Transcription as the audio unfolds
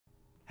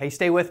Hey,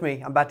 stay with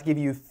me. I'm about to give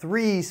you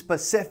 3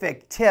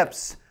 specific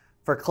tips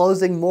for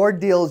closing more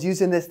deals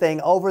using this thing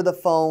over the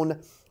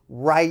phone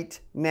right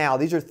now.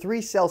 These are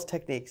 3 sales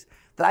techniques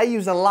that I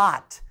use a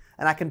lot,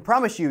 and I can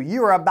promise you,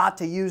 you are about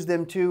to use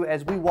them too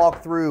as we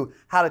walk through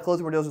how to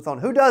close more deals over the phone.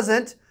 Who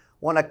doesn't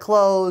want to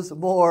close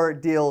more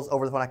deals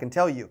over the phone? I can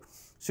tell you.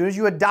 As soon as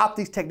you adopt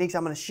these techniques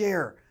I'm going to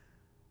share,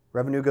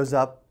 revenue goes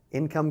up,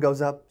 income goes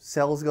up,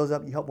 sales goes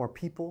up, you help more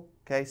people.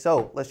 Okay,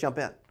 so let's jump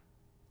in.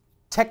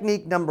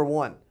 Technique number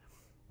 1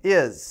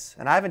 is,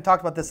 and I haven't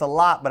talked about this a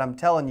lot, but I'm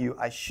telling you,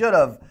 I should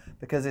have,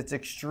 because it's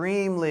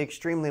extremely,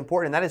 extremely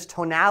important, and that is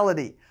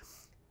tonality.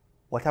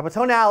 What type of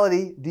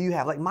tonality do you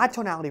have? Like my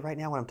tonality right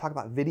now when I'm talking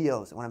about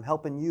videos, and when I'm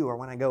helping you, or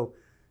when I go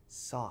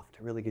soft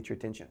to really get your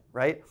attention,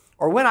 right?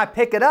 Or when I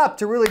pick it up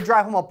to really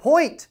drive home a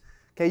point.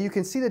 Okay, you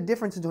can see the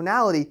difference in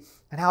tonality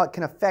and how it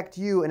can affect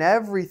you and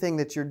everything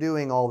that you're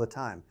doing all the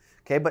time.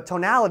 Okay, but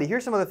tonality,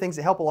 here's some of the things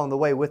that help along the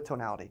way with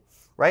tonality,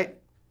 right?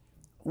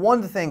 One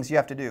of the things you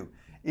have to do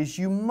is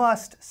you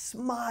must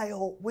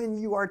smile when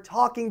you are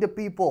talking to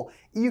people.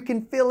 You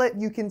can feel it,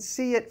 you can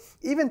see it,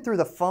 even through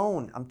the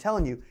phone. I'm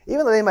telling you,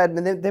 even though they may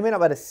not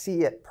be able to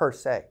see it per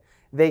se,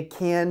 they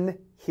can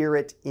hear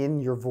it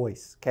in your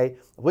voice, okay?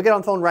 If we get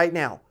on the phone right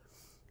now,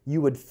 you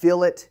would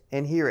feel it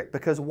and hear it.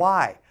 Because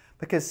why?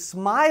 Because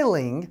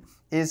smiling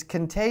is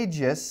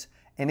contagious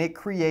and it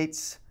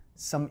creates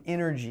some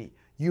energy.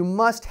 You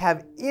must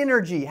have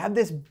energy, have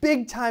this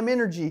big time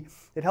energy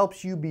that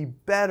helps you be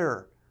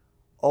better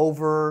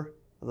over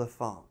the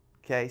phone.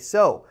 Okay,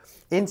 so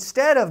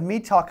instead of me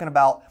talking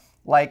about,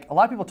 like a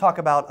lot of people talk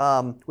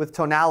about with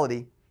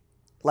tonality,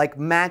 like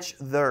match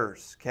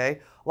theirs. Okay,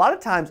 a lot of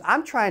times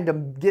I'm trying to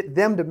get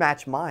them to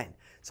match mine.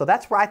 So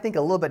that's where I think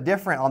a little bit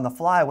different on the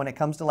fly when it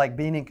comes to like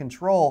being in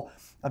control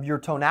of your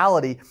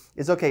tonality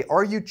is, okay,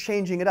 are you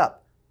changing it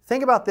up?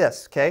 Think about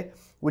this, okay?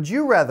 Would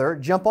you rather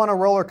jump on a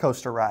roller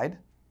coaster ride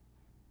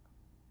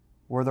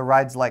where the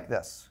ride's like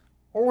this?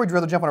 Or would you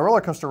rather jump on a roller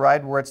coaster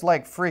ride where it's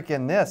like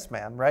freaking this,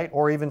 man, right?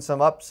 Or even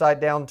some upside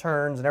down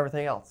turns and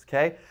everything else,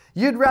 okay?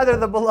 You'd rather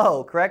the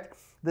below, correct?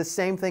 The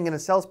same thing in a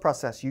sales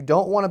process. You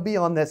don't want to be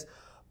on this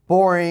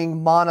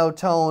boring,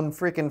 monotone,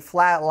 freaking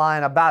flat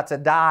line, about to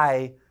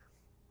die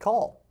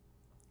call.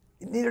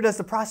 Neither does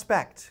the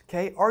prospect,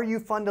 okay? Are you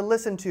fun to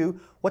listen to?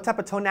 What type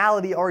of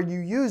tonality are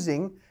you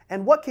using?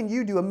 And what can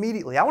you do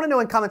immediately? I want to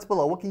know in comments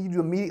below, what can you do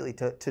immediately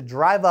to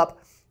drive up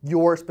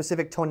your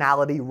specific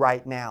tonality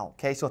right now,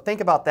 okay? So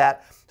think about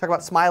that. Talk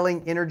about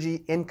smiling,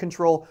 energy, in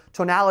control.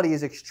 Tonality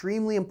is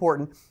extremely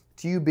important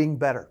to you being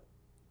better.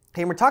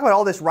 Okay, and we're talking about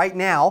all this right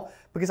now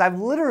because I've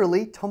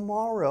literally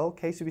tomorrow,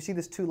 okay, so if you see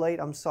this too late,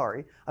 I'm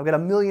sorry. I've got a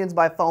Millions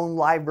by Phone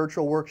live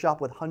virtual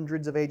workshop with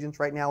hundreds of agents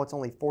right now. It's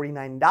only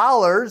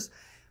 $49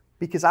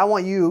 because I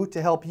want you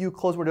to help you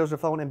close more deals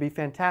with the phone and be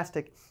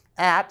fantastic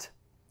at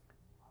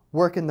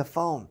working the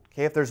phone.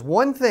 Okay, if there's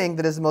one thing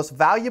that is the most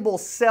valuable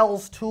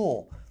sales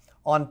tool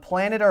on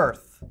planet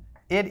Earth,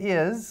 it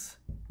is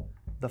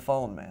the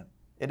phone, man.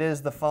 It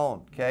is the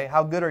phone, okay?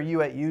 How good are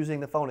you at using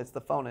the phone? It's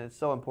the phone, and it's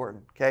so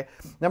important, okay?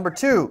 Number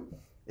 2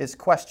 is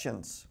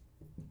questions.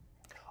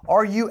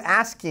 Are you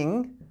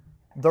asking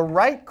the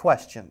right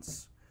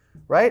questions,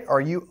 right?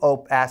 Are you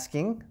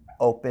asking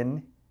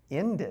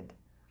open-ended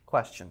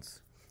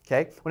questions,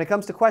 okay? When it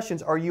comes to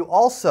questions, are you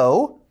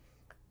also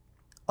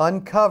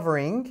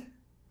uncovering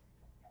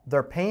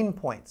their pain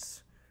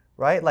points,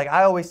 right? Like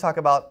I always talk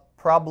about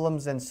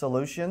problems and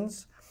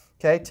solutions,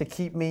 okay, to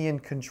keep me in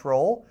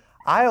control.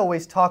 I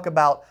always talk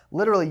about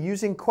literally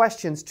using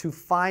questions to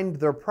find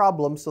their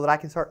problems so that I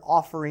can start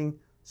offering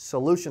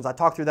solutions. I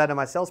talk through that in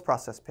my sales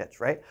process pitch,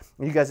 right?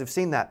 And you guys have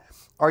seen that.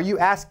 Are you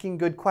asking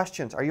good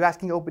questions? Are you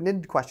asking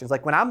open-ended questions?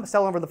 Like when I'm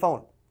selling over the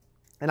phone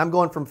and I'm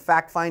going from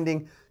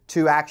fact-finding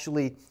to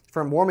actually,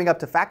 from warming up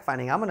to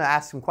fact-finding, I'm going to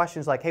ask some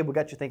questions like, hey, what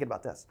got you thinking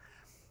about this?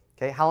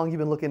 Okay, how long have you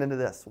been looking into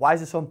this? Why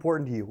is it so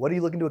important to you? What are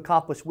you looking to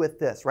accomplish with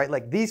this, right?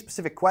 Like these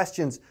specific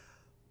questions,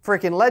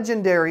 freaking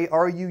legendary.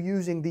 Are you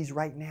using these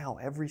right now,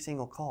 every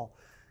single call?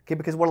 Okay,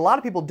 because what a lot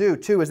of people do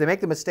too is they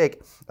make the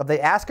mistake of they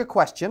ask a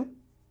question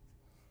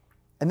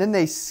and then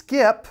they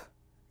skip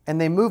and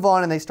they move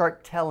on and they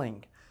start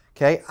telling.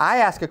 Okay, I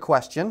ask a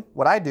question.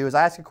 What I do is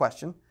I ask a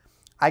question.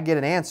 I get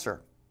an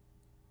answer.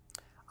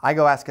 I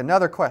go ask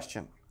another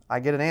question.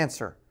 I get an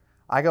answer.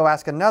 I go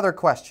ask another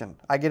question.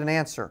 I get an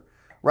answer.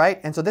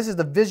 Right? And so this is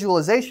the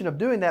visualization of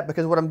doing that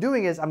because what I'm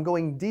doing is I'm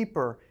going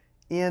deeper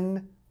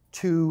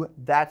into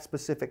that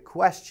specific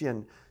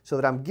question so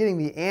that I'm getting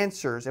the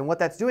answers. And what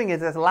that's doing is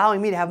that's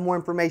allowing me to have more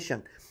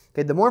information.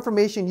 Okay, the more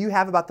information you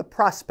have about the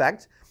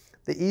prospect,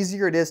 the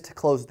easier it is to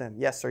close them.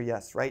 Yes or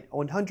yes, right?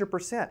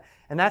 100%.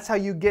 And that's how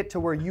you get to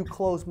where you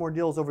close more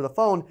deals over the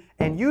phone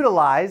and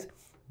utilize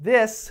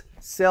this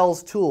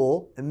sales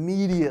tool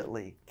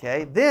immediately.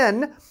 Okay,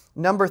 then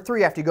number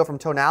 3, after you go from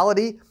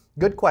tonality,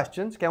 good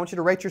questions. Okay, I want you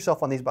to rate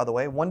yourself on these, by the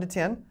way, 1 to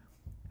 10.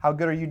 How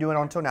good are you doing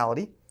on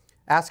tonality?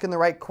 Asking the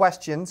right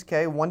questions,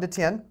 okay, 1 to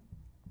 10.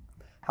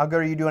 How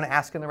good are you doing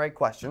asking the right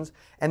questions?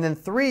 And then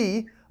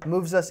 3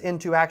 moves us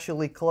into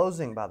actually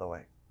closing, by the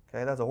way.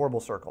 Okay, that's a horrible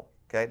circle.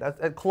 Okay,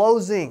 that's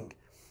closing.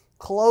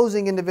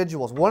 closing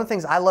individuals. One of the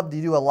things I love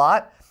to do a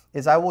lot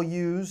is I will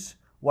use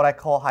what I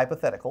call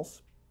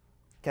hypotheticals.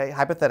 Okay,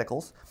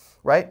 hypotheticals,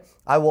 right?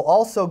 I will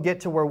also get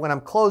to where when I'm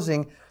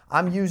closing,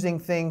 I'm using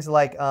things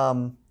like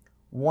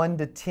 1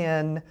 to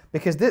 10,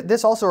 because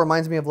this also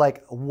reminds me of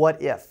like what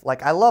if.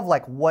 Like I love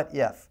like what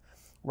if,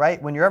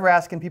 right? When you're ever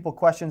asking people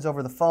questions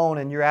over the phone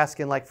and you're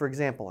asking, like for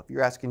example, if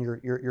you're asking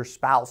your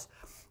spouse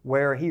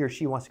where he or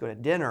she wants to go to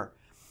dinner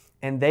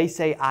and they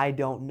say, I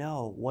don't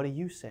know, what do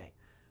you say?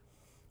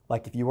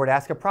 Like if you were to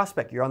ask a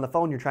prospect, you're on the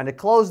phone, you're trying to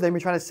close them, you're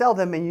trying to sell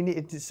them, and you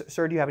need,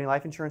 sir, do you have any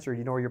life insurance, or do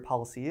you know where your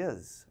policy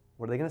is?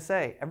 What are they going to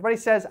say? Everybody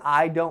says,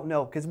 I don't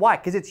know. Because why?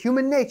 Because it's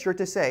human nature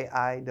to say,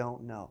 I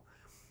don't know.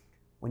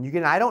 When you get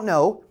an I don't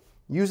know,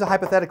 use a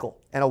hypothetical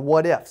and a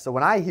what if. So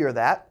when I hear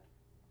that,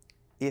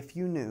 if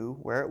you knew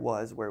where it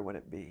was, where would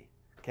it be?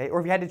 Okay?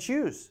 Or if you had to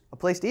choose a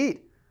place to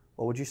eat,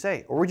 what would you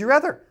say? Or would you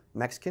rather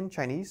Mexican,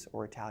 Chinese,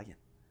 or Italian?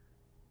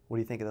 What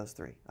do you think of those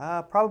three?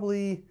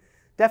 Probably,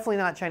 definitely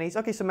not Chinese.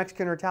 Okay, so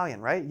Mexican or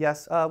Italian, right?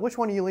 Yes. Which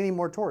one are you leaning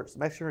more towards,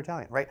 Mexican or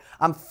Italian, right?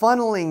 I'm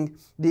funneling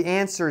the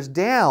answers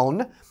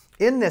down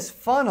in this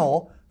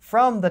funnel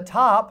from the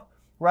top,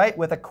 right,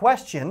 with a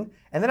question,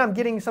 and then I'm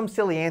getting some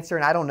silly answer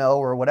and I don't know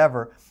or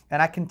whatever,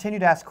 and I continue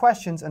to ask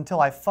questions until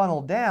I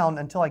funnel down,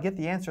 until I get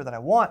the answer that I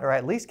want, or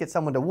at least get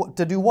someone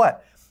to do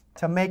what?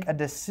 To make a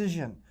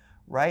decision,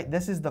 right?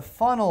 This is the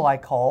funnel I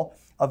call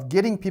of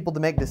getting people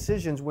to make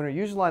decisions when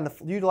you're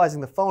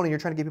utilizing the phone and you're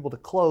trying to get people to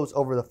close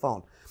over the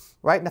phone,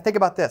 right? Now think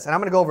about this, and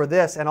I'm gonna go over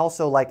this and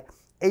also like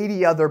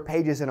 80 other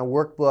pages in a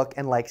workbook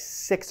and like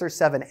 6 or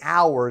 7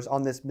 hours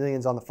on this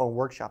Millions on the Phone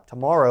workshop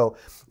tomorrow.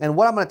 And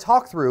what I'm going to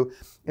talk through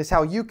is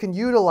how you can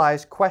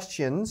utilize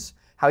questions,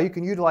 how you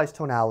can utilize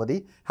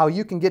tonality, how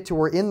you can get to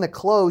where in the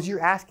close you're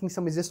asking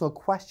some additional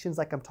questions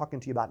like I'm talking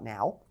to you about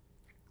now.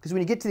 Because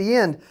when you get to the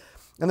end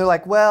and they're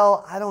like,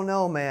 well, I don't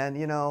know, man,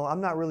 you know,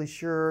 I'm not really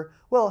sure.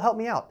 Well, help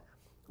me out.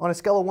 On a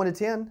scale of 1 to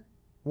 10,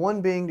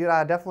 1 being, dude,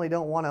 I definitely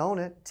don't want to own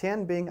it.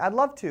 10 being, I'd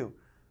love to.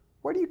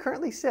 Where do you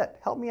currently sit?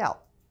 Help me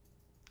out.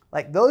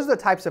 Like those are the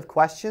types of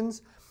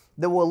questions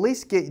that will at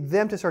least get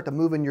them to start to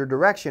move in your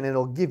direction, and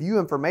it'll give you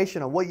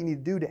information on what you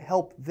need to do to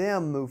help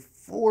them move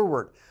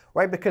forward,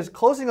 right? Because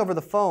closing over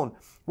the phone,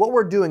 what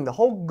we're doing, the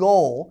whole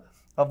goal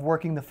of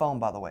working the phone,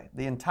 by the way,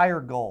 the entire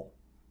goal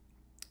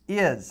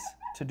is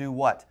to do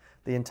what?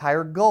 The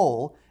entire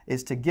goal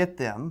is to get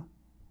them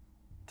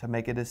to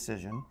make a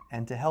decision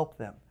and to help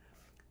them.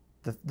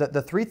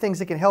 The 3 things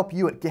that can help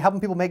you at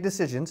helping people make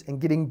decisions and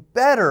getting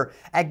better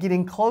at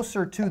getting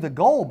closer to the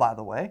goal, by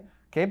the way,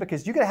 okay,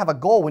 because you got to have a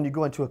goal when you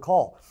go into a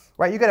call,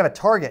 right? You got to have a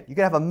target. You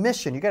got to have a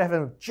mission. You got to have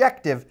an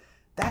objective.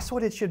 That's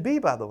what it should be,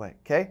 by the way,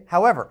 okay?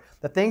 However,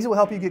 the things that will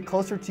help you get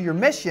closer to your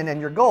mission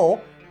and your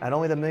goal, not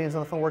only the Millions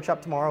on the Phone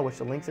workshop tomorrow, which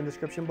the link's in the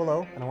description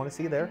below, and I want to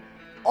see you there.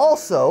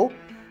 Also,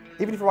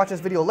 even if you're watching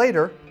this video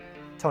later,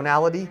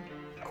 tonality,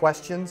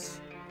 questions,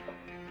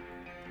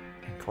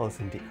 and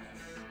closing deals.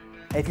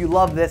 If you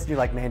love this and you're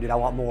like, man, dude, I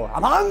want more.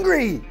 I'm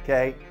hungry,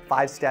 okay?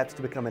 5 steps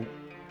to becoming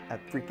a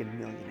freaking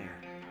millionaire.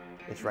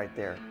 It's right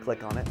there.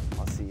 Click on it.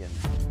 I'll see you.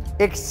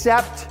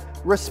 Accept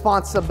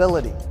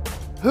responsibility.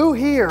 Who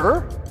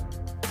here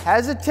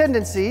has a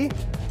tendency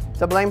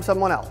to blame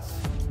someone else?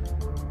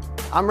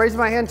 I'm raising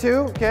my hand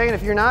too, okay? And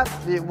if you're not,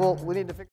 we need to figure